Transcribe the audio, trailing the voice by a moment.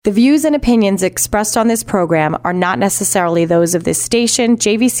The views and opinions expressed on this program are not necessarily those of this station,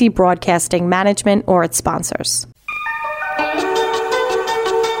 JVC Broadcasting Management, or its sponsors.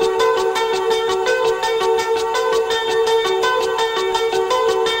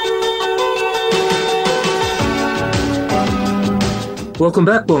 Welcome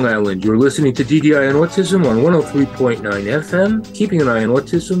back, Long Island. You're listening to DDI on Autism on 103.9 FM, keeping an eye on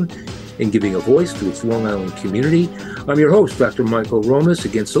autism and giving a voice to its Long Island community. I'm your host, Dr. Michael Romas.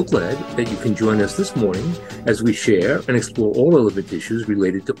 Again, so glad that you can join us this morning as we share and explore all relevant issues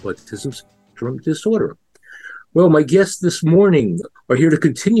related to autism spectrum disorder. Well, my guests this morning are here to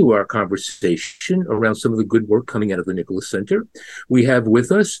continue our conversation around some of the good work coming out of the Nicholas Center. We have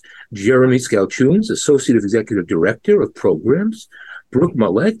with us Jeremy Skalchunas, Associate Executive Director of Programs, Brooke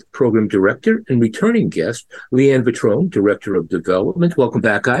Mullett, Program Director, and returning guest, Leanne Vitrone, Director of Development. Welcome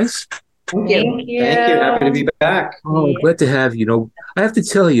back, guys. Thank you. Happy to be back. Oh, glad to have you. I have to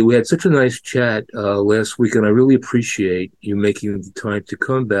tell you, we had such a nice chat last week, and I really appreciate you making the time to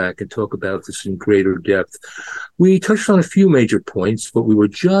come back and talk about this in greater depth. We touched on a few major points, but we were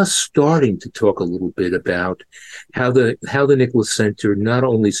just starting to talk a little bit about how the Nicholas Center not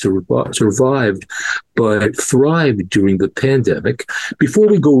only survived, but thrived during the pandemic. Before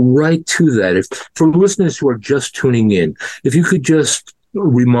we go right to that, if for listeners who are just tuning in, if you could just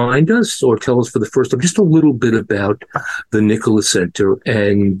remind us or tell us for the first time just a little bit about the Nicholas Center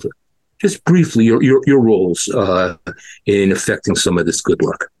and just briefly your roles in affecting some of this good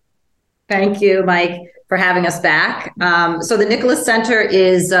work. Thank you, Mike, for having us back. So the Nicholas Center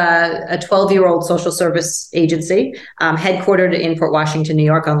is a 12-year-old social service agency headquartered in Port Washington, New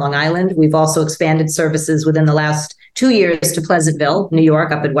York on Long Island. We've also expanded services within the last 2 years to Pleasantville, New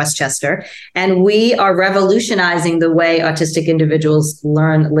York, up in Westchester. And we are revolutionizing the way autistic individuals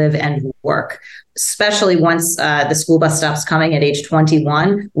learn, live, and work, especially once the school bus stops coming at age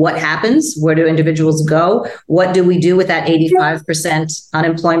 21. What happens? Where do individuals go? What do we do with that 85%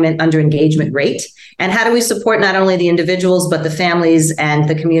 unemployment under engagement rate? And how do we support not only the individuals, but the families and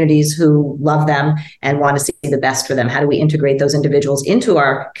the communities who love them and want to see the best for them? How do we integrate those individuals into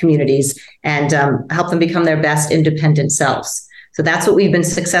our communities and help them become their best independent selves? So that's what we've been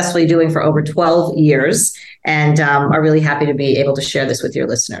successfully doing for over 12 years, and are really happy to be able to share this with your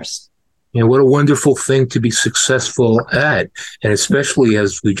listeners. Yeah, what a wonderful thing to be successful at, and especially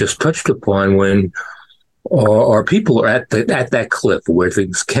as we just touched upon, when our people are at that cliff where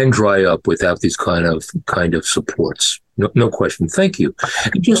things can dry up without these kind of supports. No question. Thank you.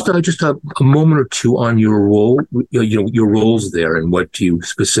 Just a moment or two on your role, your roles there, and what do you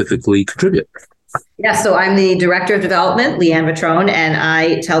specifically contribute? Yeah, so I'm the Director of Development, Leanne Vitrone, and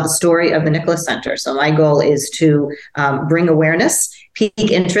I tell the story of the Nicholas Center. So my goal is to bring awareness,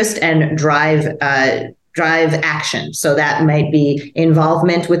 pique interest, and drive action. So that might be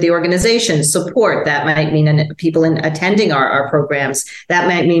involvement with the organization, support. That might mean people attending our programs. That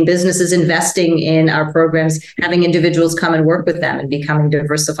might mean businesses investing in our programs, having individuals come and work with them and becoming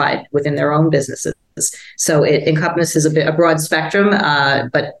diversified within their own businesses. So it encompasses a broad spectrum,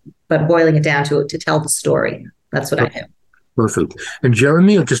 but boiling it down to tell the story. That's what I do. Perfect. And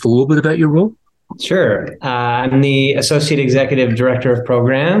Jeremy, just a little bit about your role? Sure. I'm the Associate Executive Director of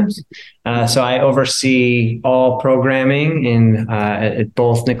Programs. So I oversee all programming at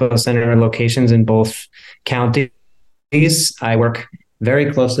both Nicholas Center locations in both counties. I work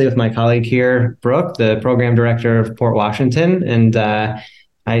very closely with my colleague here, Brooke, the Program Director of Port Washington. And I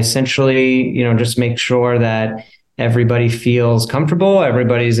essentially, just make sure that everybody feels comfortable,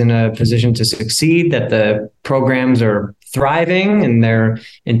 everybody's in a position to succeed, that the programs are thriving and they're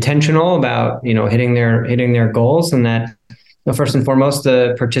intentional about, hitting their goals, and that first and foremost,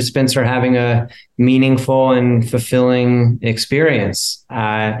 the participants are having a meaningful and fulfilling experience.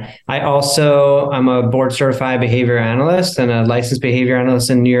 I'm a board certified behavior analyst and a licensed behavior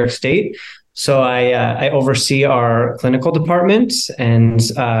analyst in New York State. So I oversee our clinical department and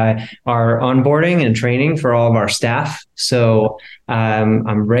our onboarding and training for all of our staff. So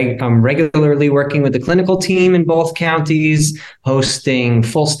I'm regularly working with the clinical team in both counties, hosting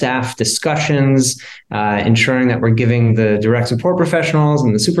full staff discussions, ensuring that we're giving the direct support professionals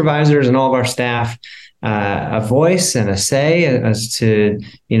and the supervisors and all of our staff a voice and a say as to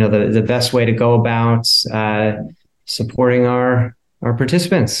the best way to go about supporting our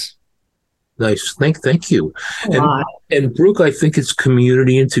participants. Nice. Thank you. And Brooke, I think it's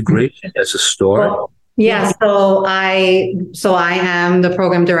community integration as a start. Yeah, so I am the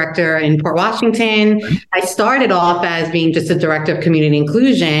program director in Port Washington. I started off as being just a director of community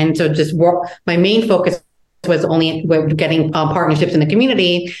inclusion. So my main focus was only getting partnerships in the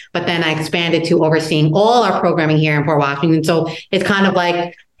community, but then I expanded to overseeing all our programming here in Port Washington. So it's kind of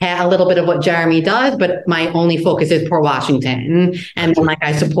like a little bit of what Jeremy does, but my only focus is Port Washington. And then, like,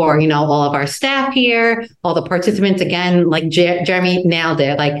 I support, all of our staff here, all the participants. Again, like Jeremy nailed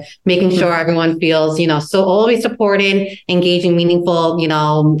it, like making sure everyone feels, so always supported, engaging meaningful,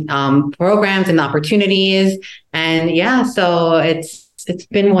 programs and opportunities. And yeah, so it's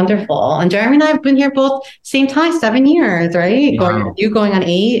been wonderful. And Jeremy and I have been here both same time, 7 years, right? Wow. Going on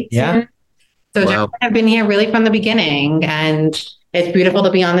 8. Yeah. So Jeremy and I have been here really from the beginning, and it's beautiful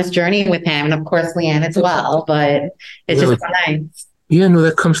to be on this journey with him, and of course Leanne as well. But it's just so nice. Yeah, no,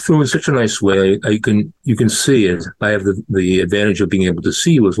 that comes through in such a nice way. You can see it. I have the advantage of being able to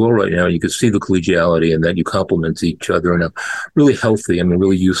see you as well right now. You can see the collegiality and that you complement each other in a really healthy,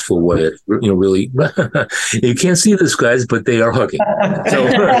 really useful way. Really, you can't see this, guys, but they are hugging. So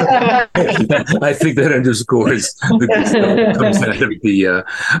I think that underscores the good stuff that comes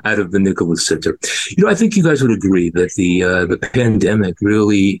out of the Nicholas Center. I think you guys would agree that the pandemic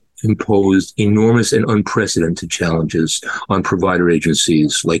really imposed enormous and unprecedented challenges on provider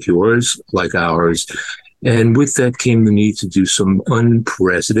agencies like yours, like ours. And with that came the need to do some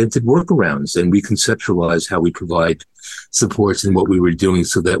unprecedented workarounds and reconceptualize how we provide supports and what we were doing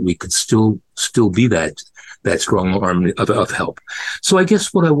so that we could still be that strong arm of help. So I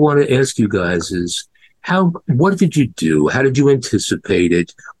guess what I want to ask you guys is, what did you do? How did you anticipate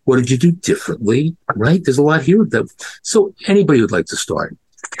it? What did you do differently? Right? There's a lot here. So anybody would like to start?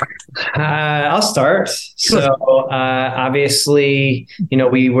 I'll start. So obviously,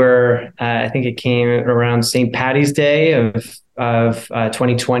 we were, I think it came around St. Patty's Day of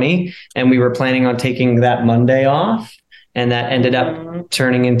 2020, and we were planning on taking that Monday off. And that ended up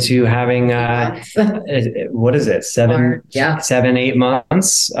turning into having, what is it? 7-8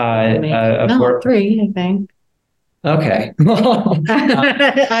 months of work. 3, I think. Okay.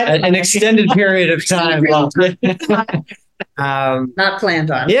 An extended period of time. Not planned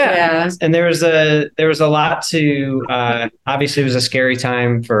on. Yeah. And there was a lot to, obviously it was a scary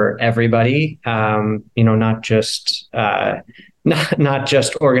time for everybody, not just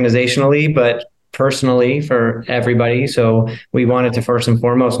organizationally, but personally for everybody. So we wanted to first and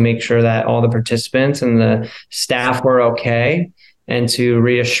foremost make sure that all the participants and the staff were okay, and to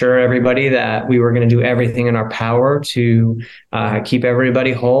reassure everybody that we were going to do everything in our power to keep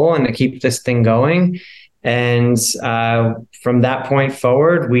everybody whole and to keep this thing going. And from that point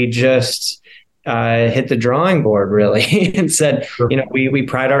forward, we just hit the drawing board, really, and said, we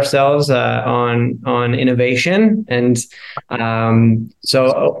pride ourselves on innovation. And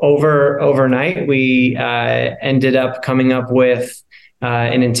so overnight, we ended up coming up with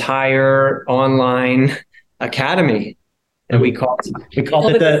an entire online academy. And we called it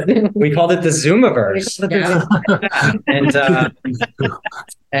the Zoomiverse.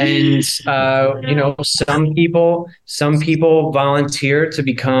 Some people volunteered to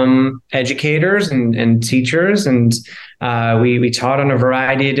become educators and teachers, and we taught on a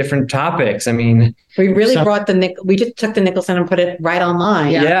variety of different topics. I mean, we really we just took the Nicholas Center and put it right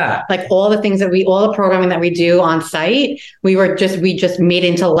online. Yeah. Like all the things all the programming that we do on site, we just made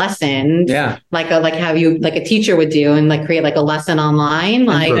into lessons. Yeah. Like how you, like a teacher would do, and like create like a lesson online.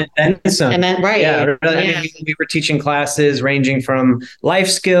 And then, right. Yeah. I mean, we were teaching classes ranging from life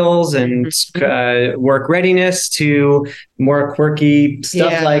skills and work readiness to more quirky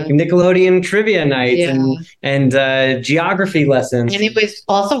stuff like Nickelodeon trivia nights and geography lessons. And it was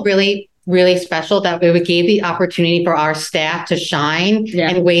also really, really special that we gave the opportunity for our staff to shine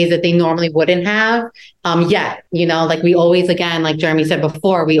in ways that they normally wouldn't have. Like we always, again, like Jeremy said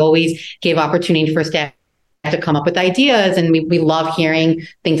before, we always gave opportunity for staff to come up with ideas, and we love hearing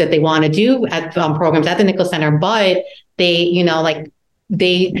things that they want to do at programs at the Nicholas Center, but they,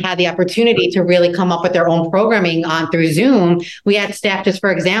 they had the opportunity to really come up with their own programming through Zoom. We had staff, just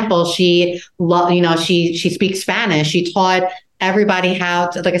for example, she speaks Spanish. She taught everybody how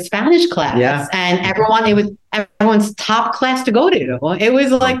to, like, a Spanish class, and it was everyone's top class to go to. It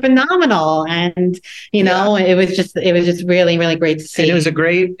was like phenomenal, and it was just really, really great to see. And it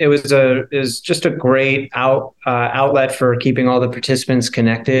was just a great outlet for keeping all the participants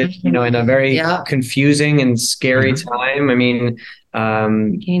connected. In a very confusing and scary time. I mean.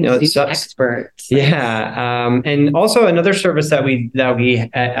 Experts. And also another service that we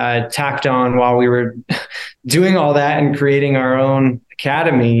tacked on while we were doing all that and creating our own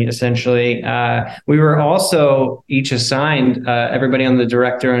academy, essentially, we were also each assigned, everybody on the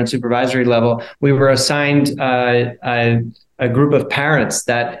director and supervisory level, we were assigned a group of parents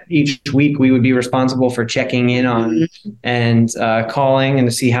that each week we would be responsible for checking in on and calling and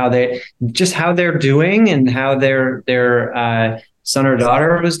to see how they're doing and how they're son or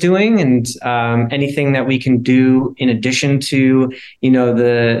daughter was doing, and anything that we can do in addition to,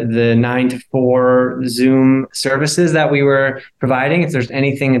 the 9 to 4 Zoom services that we were providing. If there's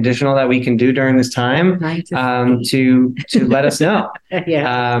anything additional that we can do during this time, to let us know.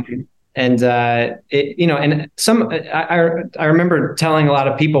 Yeah. And I remember telling a lot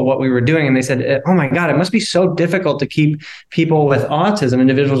of people what we were doing, and they said, "Oh my God, it must be so difficult to keep people with autism,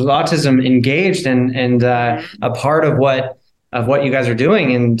 individuals with autism, engaged and a part of what you guys are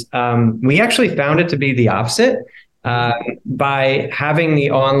doing." And we actually found it to be the opposite. By having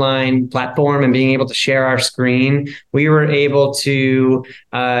the online platform and being able to share our screen, we were able to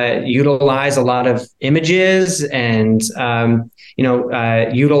utilize a lot of images and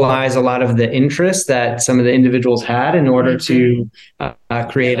utilize a lot of the interests that some of the individuals had in order to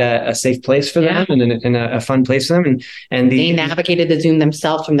create a safe place for them and a fun place for them. And they navigated the Zoom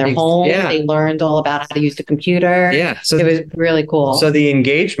themselves from their home. Yeah. They learned all about how to use the computer. Yeah. So it was really cool. So the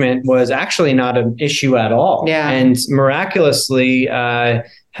engagement was actually not an issue at all. Yeah. And miraculously,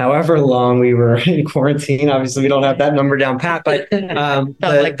 however long we were in quarantine, obviously we don't have that number down pat, but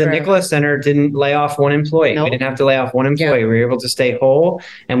the Nicholas Center didn't lay off one employee. Nope. We didn't have to lay off one employee. Yeah. We were able to stay whole,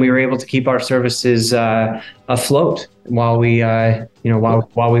 and we were able to keep our services afloat while we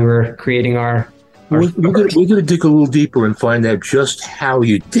were creating our. We're going to dig a little deeper and find out just how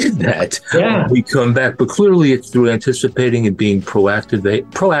you did that when we come back. But clearly it's through anticipating and being proactive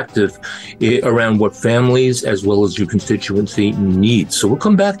around what families as well as your constituency needs. So we'll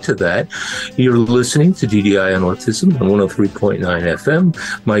come back to that. You're listening to DDI on Autism on 103.9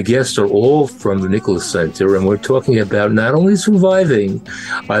 FM. My guests are all from the Nicholas Center, and we're talking about not only surviving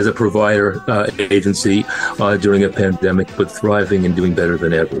as a provider agency during a pandemic, but thriving and doing better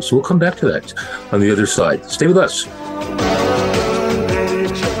than ever. So we'll come back to that on the other side. Stay with us.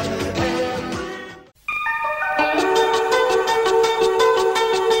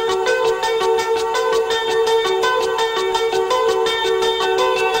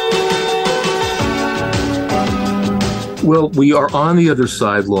 Well, we are on the other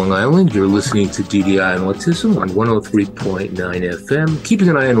side, Long Island. You're listening to DDI on Autism on 103.9 FM, keeping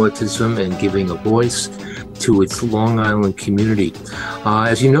an eye on autism and giving a voice to its Long Island community.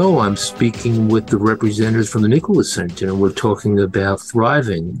 As you know, I'm speaking with the representatives from the Nicholas Center, and we're talking about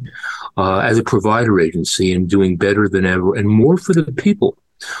thriving as a provider agency and doing better than ever and more for the people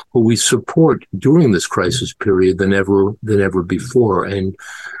who we support during this crisis period than ever before. And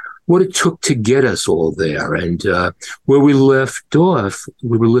what it took to get us all there. And where we left off,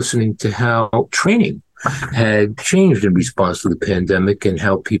 we were listening to how training had changed in response to the pandemic and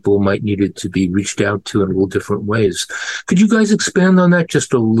how people might needed to be reached out to in little different ways. Could you guys expand on that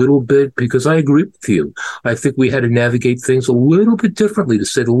just a little bit? Because I agree with you. I think we had to navigate things a little bit differently, to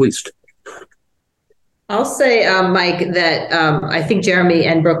say the least. I'll say, Mike, that I think Jeremy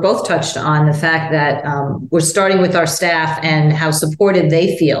and Brooke both touched on the fact that we're starting with our staff and how supported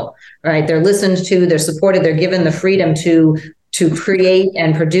they feel, right? They're listened to, they're supported, they're given the freedom to create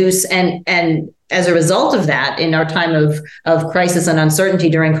and produce. And as a result of that, in our time of crisis and uncertainty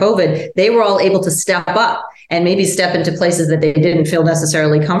during COVID, they were all able to step up and maybe step into places that they didn't feel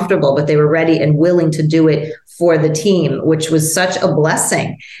necessarily comfortable, but they were ready and willing to do it for the team, which was such a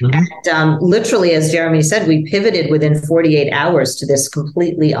blessing. Mm-hmm. And literally, as Jeremy said, we pivoted within 48 hours to this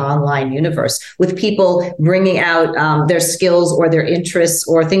completely online universe with people bringing out their skills or their interests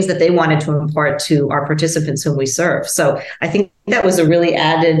or things that they wanted to impart to our participants whom we serve. So I think that was a really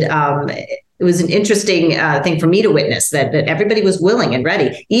added it was an interesting thing for me to witness that everybody was willing and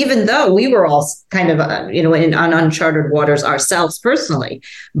ready, even though we were all kind of, in uncharted waters ourselves personally.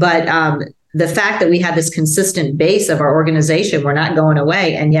 But the fact that we had this consistent base of our organization, we're not going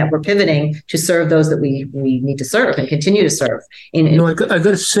away, and yet we're pivoting to serve those that we need to serve and continue to serve. I got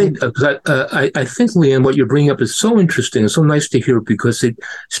to say, I think, Leanne, what you're bringing up is so interesting and so nice to hear, because it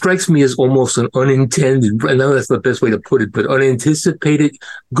strikes me as almost an unintended, I know that's the best way to put it, but unanticipated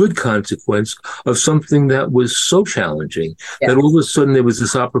good consequence of something that was so challenging that all of a sudden there was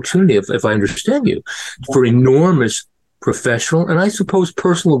this opportunity, if I understand you, for enormous professional and I suppose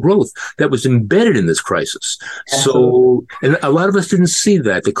personal growth that was embedded in this crisis. So, and a lot of us didn't see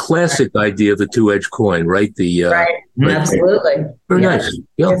that, the classic idea of the two-edged coin, right? Absolutely. Very nice.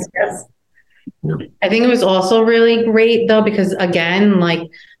 Yeah. Yes. Yeah. I think it was also really great though, because again, the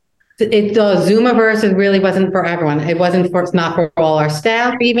Zoomiverse really wasn't for everyone. It's not for all our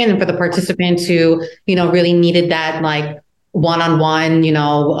staff even, and for the participants who, really needed that one-on-one,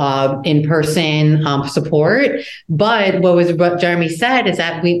 in-person support. But what Jeremy said is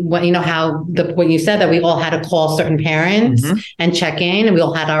that when you said that we all had to call certain parents and check in, and we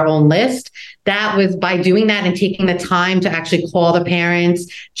all had our own list. That was by doing that and taking the time to actually call the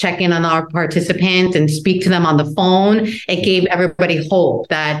parents, check in on our participants and speak to them on the phone. It gave everybody hope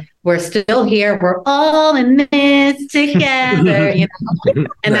that we're still here. We're all in this together, And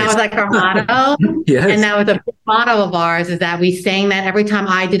nice. That was like our motto. Yes. And that was a motto of ours, is that we sang that every time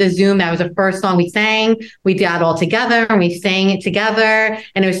I did a Zoom. That was the first song we sang. We did it all together and we sang it together.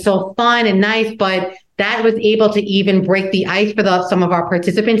 And it was so fun and nice. But that was able to even break the ice for some of our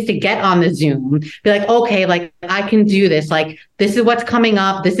participants to get on the Zoom. Be like, okay, like I can do this. Like, this is what's coming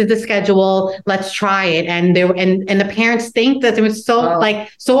up. This is the schedule. Let's try it. And the parents thanked us. It was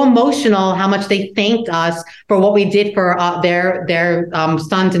so emotional how much they thanked us for what we did for their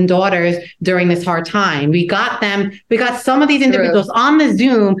sons and daughters during this hard time. We got some of these individuals on the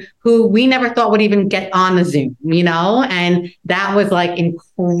Zoom who we never thought would even get on the Zoom, and that was like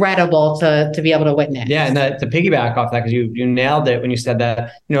incredible to be able to witness. Yeah, and to piggyback off that, because you nailed it when you said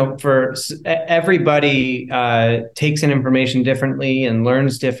that, for everybody takes in information differently and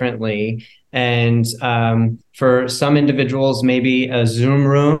learns differently. And for some individuals, maybe a Zoom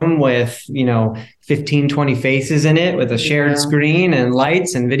room with, 15, 20 faces in it with a shared screen and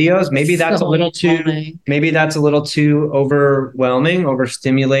lights and videos. Maybe that's a little too overwhelming,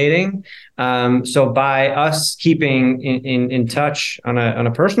 overstimulating. So by us keeping in touch on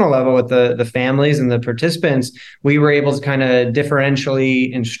a personal level with the families and the participants, we were able to kind of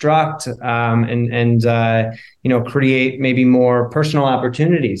differentially instruct and create maybe more personal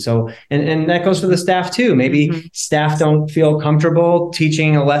opportunities. So, and that goes for the staff too. Maybe staff don't feel comfortable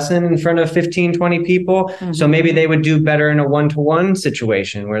teaching a lesson in front of 15, 20 people. So maybe they would do better in a one-to-one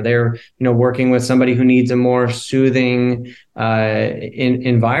situation where they're, working with somebody who needs a more soothing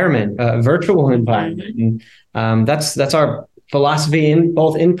environment, virtual environment. And that's our philosophy in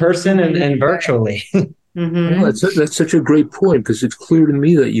both in person and virtually. Well, that's such a great point, because it's clear to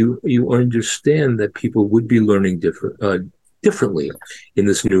me that you understand that people would be learning differently in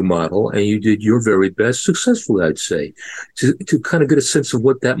this new model, and you did your very best, successfully, I'd say, to kind of get a sense of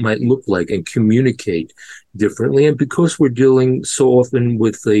what that might look like and communicate differently. And because we're dealing so often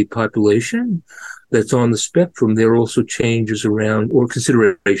with a population that's on the spectrum, there are also changes around, or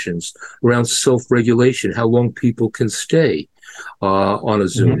considerations around self-regulation, how long people can stay on a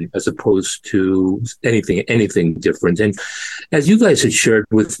Zoom as opposed to anything different. And as you guys had shared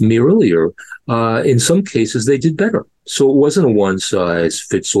with me earlier, in some cases they did better. So it wasn't a one size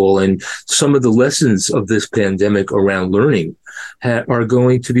fits all. And some of the lessons of this pandemic around learning are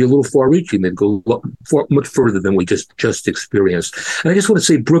going to be a little far reaching. They go much further than we just experienced. And I just want to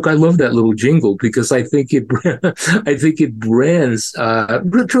say, Brooke, I love that little jingle, because I think it brands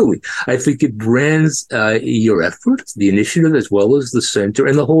truly. I think it brands your efforts, the initiative, as well as the center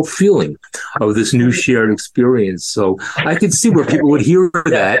and the whole feeling of this new shared experience. So I could see where people would hear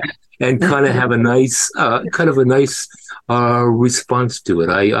that and kind of have a nice response to it.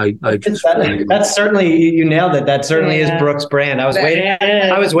 That's certainly, you nailed it. That certainly is Brooke's brand. I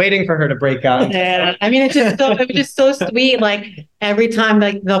was waiting for her to break out. Yeah. I mean, it was just so sweet. Like every time,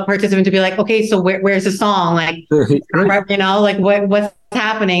 like the participant to be like, okay, so where's the song? Like, what's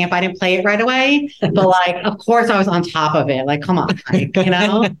happening if I didn't play it right away? But like, of course I was on top of it. Like, come on,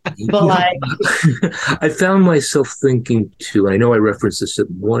 but like, I found myself thinking too, and I know I referenced this at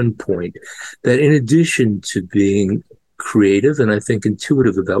one point, that in addition to being creative and I think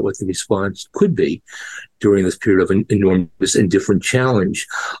intuitive about what the response could be during this period of an enormous and different challenge,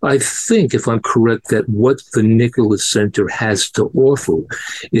 I think, if I'm correct, that what the Nicholas Center has to offer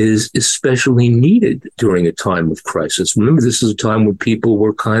is especially needed during a time of crisis. Remember, this is a time when people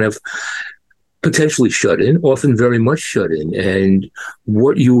were kind of potentially shut in, often very much shut in. And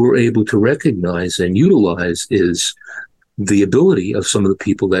what you were able to recognize and utilize is the ability of some of the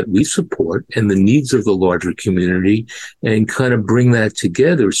people that we support and the needs of the larger community, and kind of bring that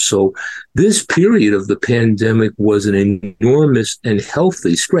together. So this period of the pandemic was an enormous and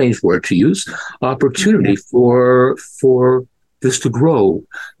healthy, strange word to use, opportunity for this to grow.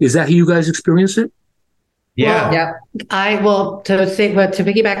 Is that how you guys experience it? Yeah. To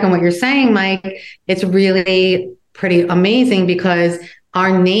piggyback on what you're saying, Mike, it's really pretty amazing, because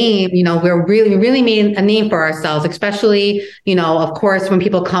our name, we're really made a name for ourselves, especially, of course, when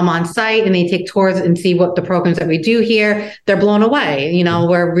people come on site and they take tours and see what the programs that we do here, they're blown away.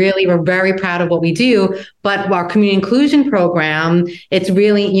 We're very proud of what we do, but our community inclusion program, it's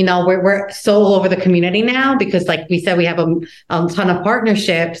really, we're so all over the community now because like we said, we have a ton of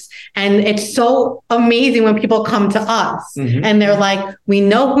partnerships, and it's so amazing when people come to us and they're like, we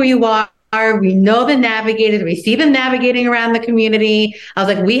know who you are. We know the navigators. We see them navigating around the community. I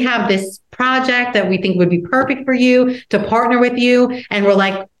was like, we have this project that we think would be perfect for you to partner with you. And we're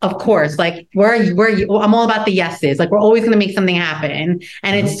like, of course, like I'm all about the yeses. Like we're always going to make something happen.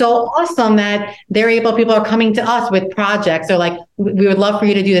 And it's so awesome that people are coming to us with projects. They're like, we would love for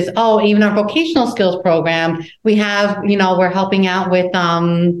you to do this. Oh, even our vocational skills program, we have, we're helping out with,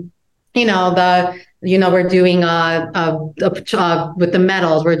 we're doing with the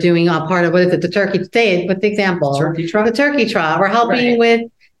medals. We're doing a part of the turkey state. What's the example? Turkey trot. The turkey trot. We're helping with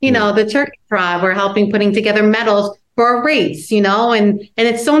the turkey trot. We're helping putting together medals for a race. And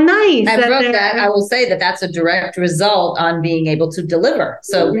it's so nice. And Brooke, I will say that's a direct result on being able to deliver.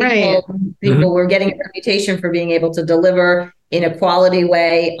 So people were getting a reputation for being able to deliver in a quality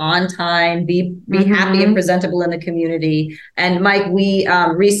way, on time, be happy and presentable in the community. And Mike, we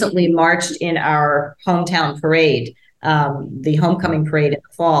recently marched in our hometown parade, the homecoming parade in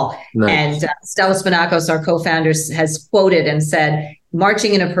the fall. Nice. And Stella Spinakos, our co-founder, has quoted and said,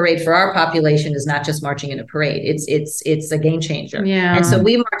 marching in a parade for our population is not just marching in a parade. It's a game changer. Yeah. And so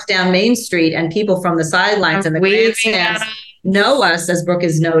we marched down Main Street, and people from the sidelines and the grandstands know us, as Brooke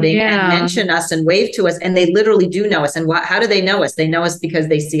is noting, and mention us and wave to us, and they literally do know us. And how do they know us? They know us because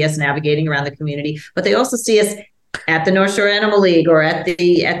they see us navigating around the community, but they also see us at the North Shore Animal League or at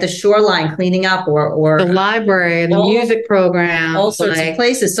the shoreline cleaning up, or the library, the music program, all sorts of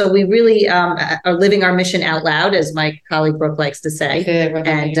places. So we really are living our mission out loud, as my colleague Brooke likes to say,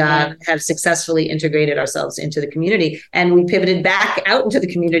 and have successfully integrated ourselves into the community. And we pivoted back out into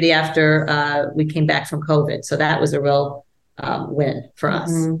the community after we came back from COVID. So that was a real win for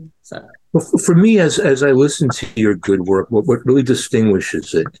us. So, well, for me, as I listen to your good work, what really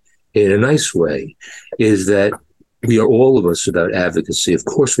distinguishes it in a nice way is that we are, all of us, about advocacy. Of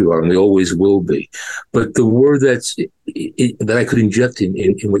course we are, and we always will be. But the word that I could inject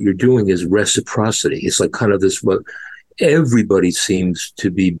in what you're doing is reciprocity. It's like kind of this, what everybody seems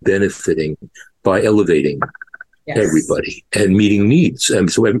to be benefiting by elevating everybody and meeting needs.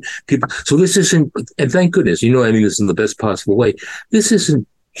 And so this isn't, and thank goodness, I mean this in the best possible way. This isn't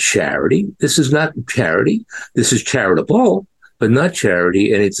charity. This is not charity. This is charitable, but not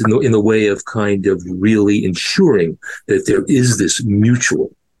charity. And it's in the way of kind of really ensuring that there is this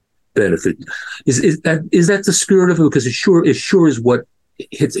mutual benefit. Is that the spirit of it? Because it sure is what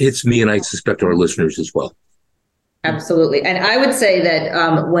hits me, and I suspect our listeners as well. Absolutely. And I would say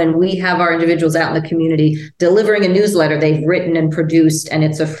that when we have our individuals out in the community delivering a newsletter they've written and produced, and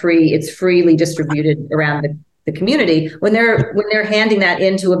it's freely distributed around the community, when they're handing that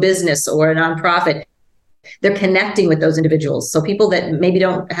into a business or a nonprofit, they're connecting with those individuals. So people that maybe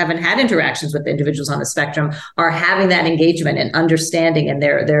haven't had interactions with individuals on the spectrum are having that engagement and understanding, and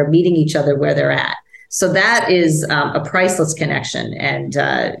they're meeting each other where they're at. So that is a priceless connection. And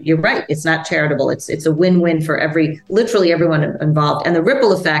you're right, it's not charitable. It's a win-win for literally everyone involved. And the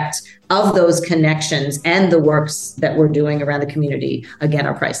ripple effect of those connections and the works that we're doing around the community, again,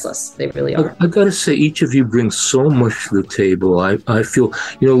 are priceless. They really are. I've got to say, each of you brings so much to the table. I feel,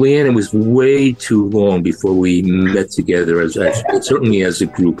 Leanne, it was way too long before we met together, certainly as a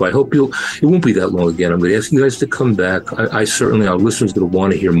group. I hope it won't be that long again. I'm going to ask you guys to come back. I certainly, our listeners are going to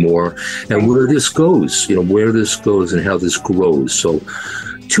want to hear more, and where this goes, and how this grows. So,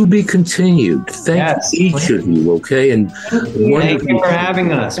 to be continued. Thank you, each of you, okay? And thank you for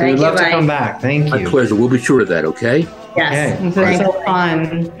having us. We'd love to come back. Thank you. My pleasure. We'll be sure of that, okay? Yes. Okay. It's been so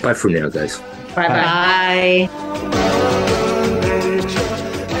fun. Bye for now, guys. Bye-bye.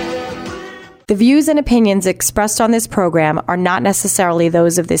 The views and opinions expressed on this program are not necessarily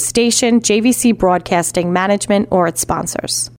those of this station, JVC Broadcasting Management, or its sponsors.